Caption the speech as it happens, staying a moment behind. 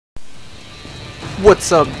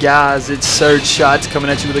What's up, guys? It's SurgeRegion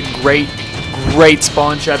coming at you with a great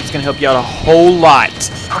spawn trap that's going to help you out a whole lot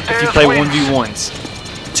if you play 1v1s.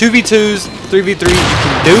 2v2s, 3v3s, you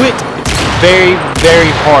can do it. It's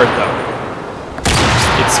very hard though.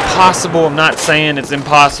 It's possible. I'm not saying it's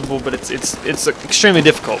impossible, but it's extremely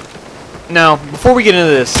difficult. Now, before we get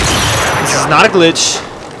into this is not a glitch.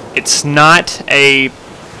 It's not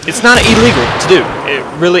illegal to do. It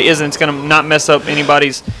really isn't. It's going to not mess up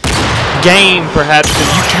anybody's game, perhaps,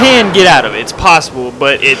 because you can get out of it. It's possible,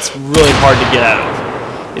 but it's really hard to get out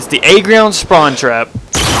of. It's the Aground spawn trap,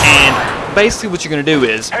 and basically what you're going to do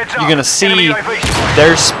is you're going to see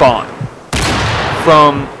their spawn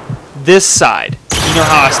from this side. You know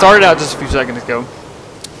how I started out just a few seconds ago,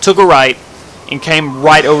 took a right, and came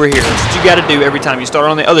right over here. That's what you got to do every time. You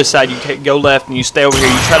start on the other side, you go left, and you stay over here.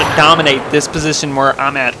 You try to dominate this position where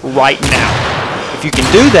I'm at right now. If you can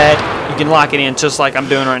do that, you can lock it in just like I'm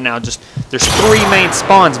doing right now. Just there's three main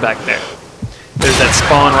spawns back there. There's that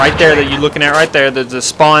spawn right there that you're looking at right there. There's the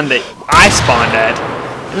spawn that I spawned at.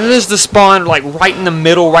 And then there's the spawn like right in the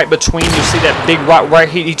middle, right between. You see that big rock right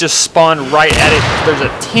here? He just spawned right at it. There's a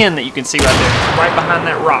 10 that you can see right there, right behind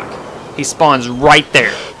that rock. He spawns right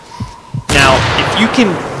there. Now, if you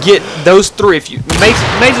can get those three,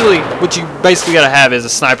 majorly what you basically got to have is a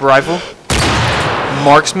sniper rifle,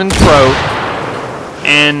 marksman pro,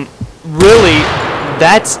 and really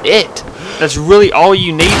that's it. That's really all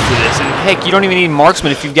you need for this. And heck, you don't even need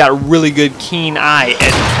marksman if you've got a really good keen eye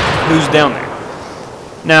at who's down there.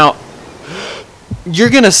 Now, you're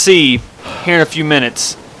going to see here in a few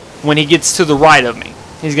minutes when he gets to the right of me.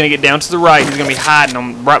 He's going to get down to the right. He's going to be hiding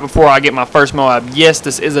them right before I get my first M.O.A.B. Yes,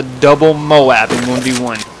 this is a double M.O.A.B. in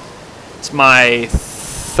 1v1. It's my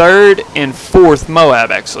third and fourth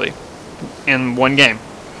M.O.A.B. actually in one game.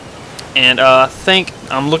 And I think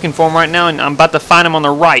I'm looking for him right now, and I'm about to find him on the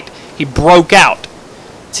right. He broke out.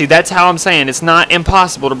 See, that's how I'm saying it's not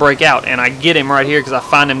impossible to break out. And I get him right here because I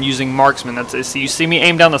find him using marksman. That's it. See, you see me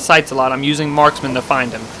aim down the sights a lot. I'm using marksman to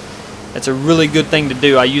find him. It's a really good thing to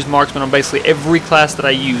do. I use marksman on basically every class that I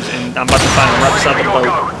use, and I'm about to find him right beside the boat.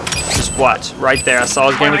 Just watch, right there. I saw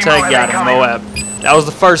his gamer tag, got him, M.O.A.B. That was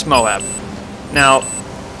the first M.O.A.B. Now,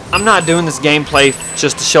 I'm not doing this gameplay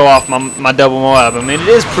just to show off my double M.O.A.B. I mean, it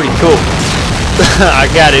is pretty cool. I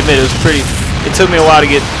gotta admit, it took me a while to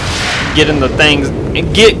get in the things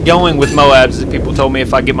and get going with M.O.A.Bs. People told me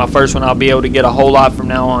if I get my first one, I'll be able to get a whole lot from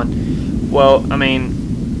now on. Well, I mean,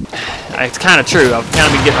 it's kind of true. I've kind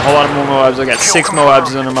of been getting a whole lot more M.O.A.Bs. I got 6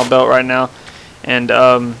 M.O.A.Bs under my belt right now, and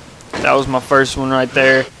that was my first one right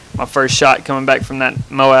there. My first shot coming back from that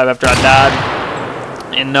M.O.A.B. after I died.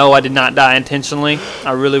 And no, I did not die intentionally.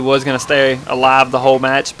 I really was gonna stay alive the whole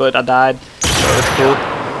match, but I died, so it's cool.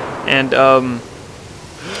 And oh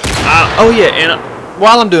yeah, and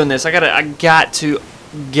while I'm doing this, I got to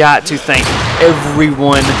thank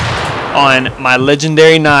everyone on my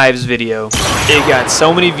Legendary Knives video. It got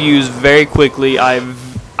so many views very quickly. I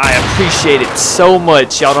appreciate it so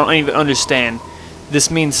much. Y'all don't even understand. This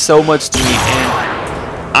means so much to me, and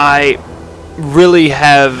I really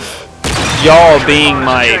have y'all being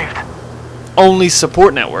my only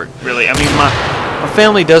support network. Really, I mean, my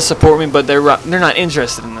family does support me, but they're not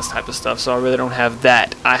interested in this type of stuff, so I really don't have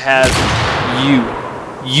that. I have you.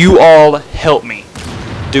 You all help me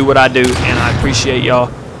do what I do, and I appreciate y'all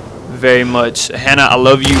very much. Hannah, I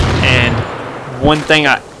love you. And one thing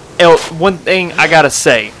I gotta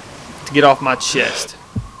say to get off my chest: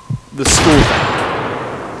 the school thing.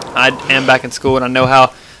 I am back in school, and I know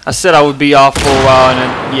how I said I would be off for a while, and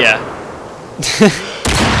then, yeah.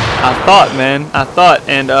 I thought,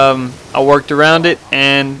 and I worked around it,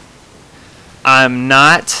 and I'm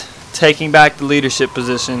not taking back the leadership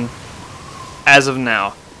position as of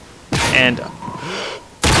now. And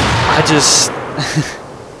I just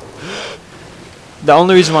the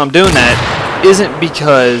only reason why I'm doing that isn't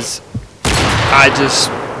because I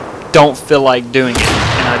just don't feel like doing it,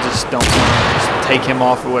 and I just don't want to just take him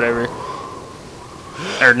off or whatever,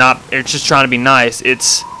 or not. It's just trying to be nice.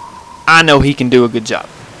 I know he can do a good job.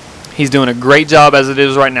 He's doing a great job as it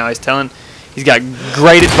is right now. He's got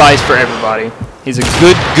great advice for everybody. He's a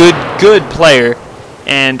good player,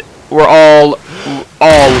 and we're all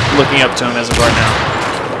looking up to him as of right now.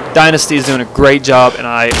 Dynasty is doing a great job, and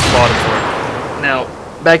I applaud him for it. Now,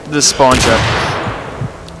 back to the spawn trap.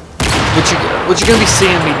 What you're going to be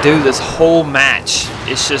seeing me do this whole match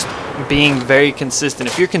is just being very consistent.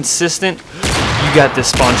 If you're consistent, you got this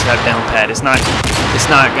spawn trap down pat. It's not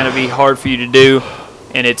going to be hard for you to do,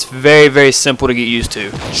 and it's very simple to get used to.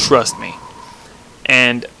 Trust me.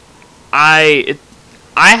 And I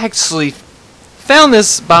actually found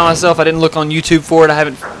this by myself. I didn't look on YouTube for it.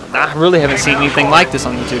 I really haven't seen anything like this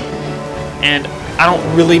on YouTube. And I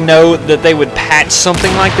don't really know that they would patch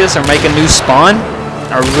something like this or make a new spawn.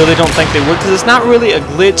 I really don't think they would, because it's not really a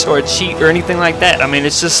glitch or a cheat or anything like that. I mean,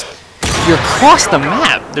 it's just you're across the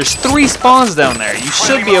map. There's 3 spawns down there. You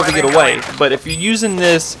should be able to get away. But if you're using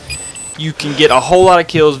this, you can get a whole lot of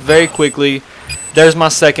kills very quickly. There's my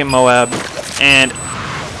second M.O.A.B. And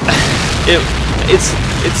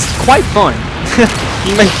it's quite fun.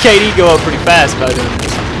 You make KD go up pretty fast by doing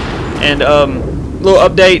this. And little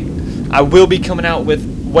update, I will be coming out with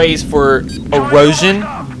ways for erosion,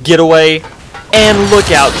 getaway, and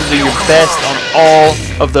lookout to do your best on all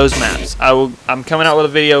of those maps. I'm coming out with a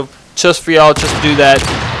video just for y'all, just to do that,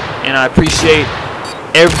 and I appreciate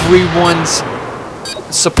everyone's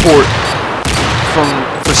support for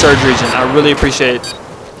SurgeRegion. I really appreciate it.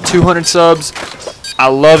 200 subs, I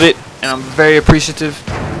love it, and I'm very appreciative.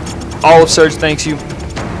 All of Surge thanks you,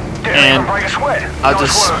 and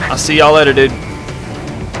I'll see y'all later, dude.